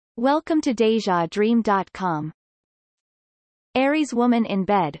Welcome to DejaDream.com. Aries woman in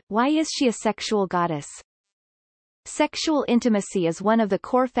bed, why is she a sexual goddess? Sexual intimacy is one of the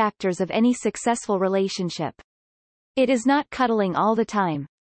core factors of any successful relationship. It is not cuddling all the time.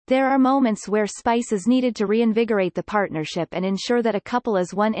 There are moments where spice is needed to reinvigorate the partnership and ensure that a couple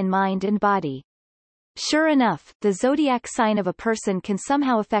is one in mind and body. Sure enough, the zodiac sign of a person can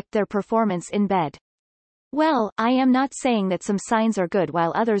somehow affect their performance in bed. Well, I am not saying that some signs are good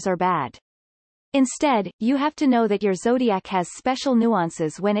while others are bad. Instead, you have to know that your zodiac has special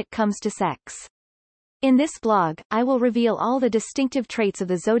nuances when it comes to sex. In this blog, I will reveal all the distinctive traits of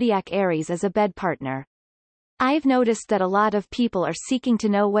the zodiac Aries as a bed partner. I've noticed that a lot of people are seeking to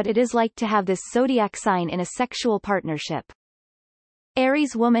know what it is like to have this zodiac sign in a sexual partnership.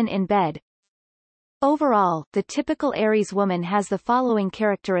 Aries woman in bed. Overall, the typical Aries woman has the following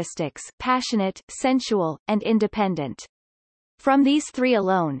characteristics: passionate, sensual, and independent. From these three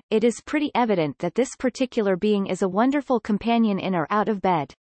alone, it is pretty evident that this particular being is a wonderful companion in or out of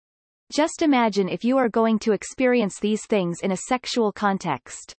bed. Just imagine if you are going to experience these things in a sexual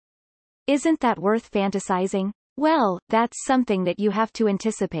context. Isn't that worth fantasizing? Well, that's something that you have to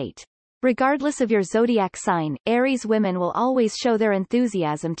anticipate. Regardless of your zodiac sign, Aries women will always show their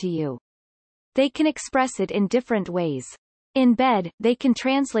enthusiasm to you. They can express it in different ways. In bed, they can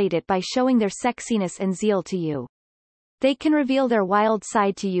translate it by showing their sexiness and zeal to you. They can reveal their wild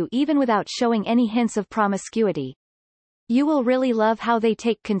side to you even without showing any hints of promiscuity. You will really love how they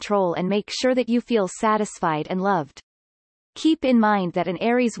take control and make sure that you feel satisfied and loved. Keep in mind that an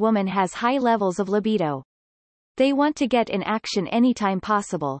Aries woman has high levels of libido. They want to get in action anytime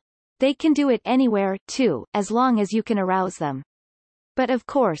possible. They can do it anywhere, too, as long as you can arouse them. But of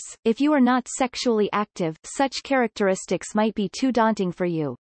course, if you are not sexually active, such characteristics might be too daunting for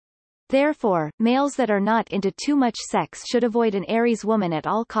you. Therefore, males that are not into too much sex should avoid an Aries woman at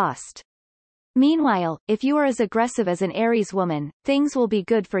all cost. Meanwhile, if you are as aggressive as an Aries woman, things will be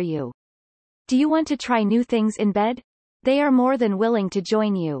good for you. Do you want to try new things in bed? They are more than willing to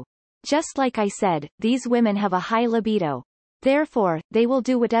join you. Just like I said, these women have a high libido. Therefore, they will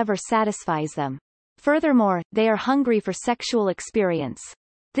do whatever satisfies them. Furthermore, they are hungry for sexual experience.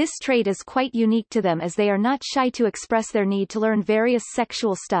 This trait is quite unique to them as they are not shy to express their need to learn various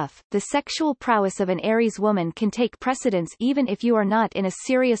sexual stuff. The sexual prowess of an Aries woman can take precedence even if you are not in a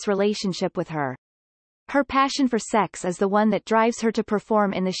serious relationship with her. Her passion for sex is the one that drives her to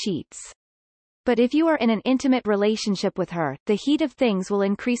perform in the sheets. But if you are in an intimate relationship with her, the heat of things will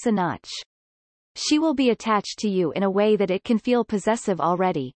increase a notch. She will be attached to you in a way that it can feel possessive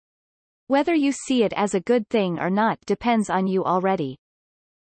already. Whether you see it as a good thing or not depends on you already.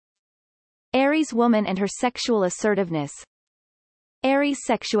 Aries woman and her sexual assertiveness. Aries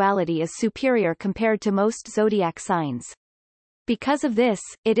sexuality is superior compared to most zodiac signs. Because of this,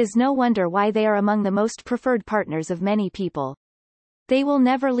 it is no wonder why they are among the most preferred partners of many people. They will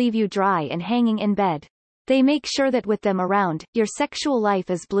never leave you dry and hanging in bed. They make sure that with them around, your sexual life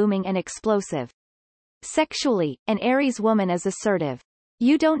is blooming and explosive. Sexually, an Aries woman is assertive.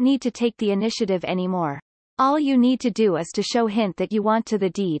 You don't need to take the initiative anymore. All you need to do is to show hint that you want to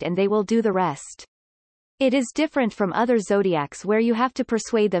the deed and they will do the rest. It is different from other zodiacs where you have to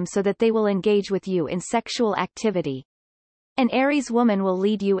persuade them so that they will engage with you in sexual activity. An Aries woman will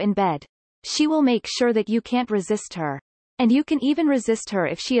lead you in bed. She will make sure that you can't resist her. And you can even resist her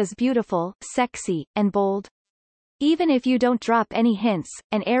if she is beautiful, sexy, and bold. Even if you don't drop any hints,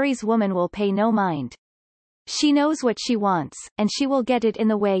 an Aries woman will pay no mind. She knows what she wants, and she will get it in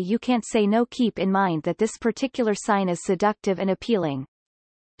the way you can't say no. Keep in mind that this particular sign is seductive and appealing.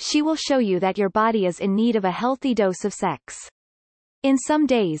 She will show you that your body is in need of a healthy dose of sex. In some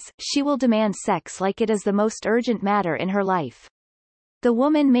days, she will demand sex like it is the most urgent matter in her life. The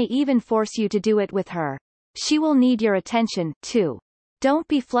woman may even force you to do it with her. She will need your attention, too. Don't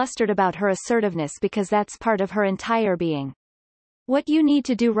be flustered about her assertiveness because that's part of her entire being. What you need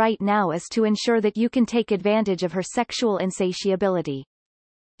to do right now is to ensure that you can take advantage of her sexual insatiability.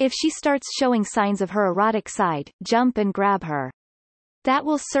 If she starts showing signs of her erotic side, jump and grab her. That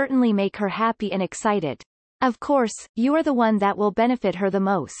will certainly make her happy and excited. Of course, you are the one that will benefit her the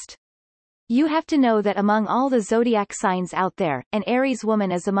most. You have to know that among all the zodiac signs out there, an Aries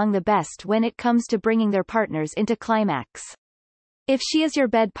woman is among the best when it comes to bringing their partners into climax. If she is your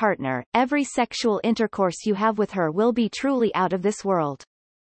bed partner, every sexual intercourse you have with her will be truly out of this world.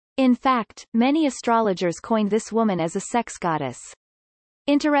 In fact, many astrologers coined this woman as a sex goddess.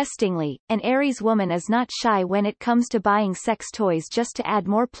 Interestingly, an Aries woman is not shy when it comes to buying sex toys just to add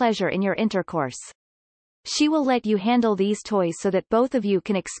more pleasure in your intercourse. She will let you handle these toys so that both of you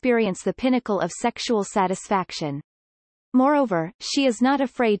can experience the pinnacle of sexual satisfaction. Moreover, she is not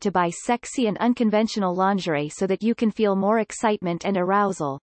afraid to buy sexy and unconventional lingerie so that you can feel more excitement and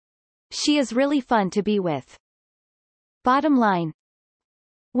arousal. She is really fun to be with. Bottom line.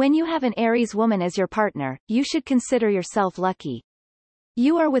 When you have an Aries woman as your partner, you should consider yourself lucky.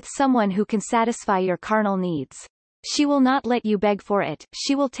 You are with someone who can satisfy your carnal needs. She will not let you beg for it,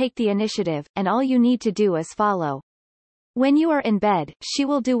 she will take the initiative, and all you need to do is follow. When you are in bed, she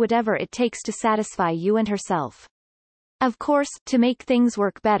will do whatever it takes to satisfy you and herself. Of course, to make things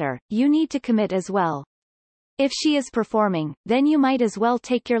work better, you need to commit as well. If she is performing, then you might as well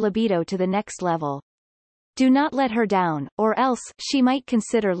take your libido to the next level. Do not let her down, or else, she might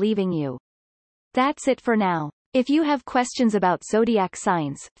consider leaving you. That's it for now. If you have questions about zodiac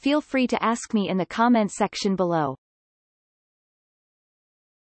signs, feel free to ask me in the comment section below.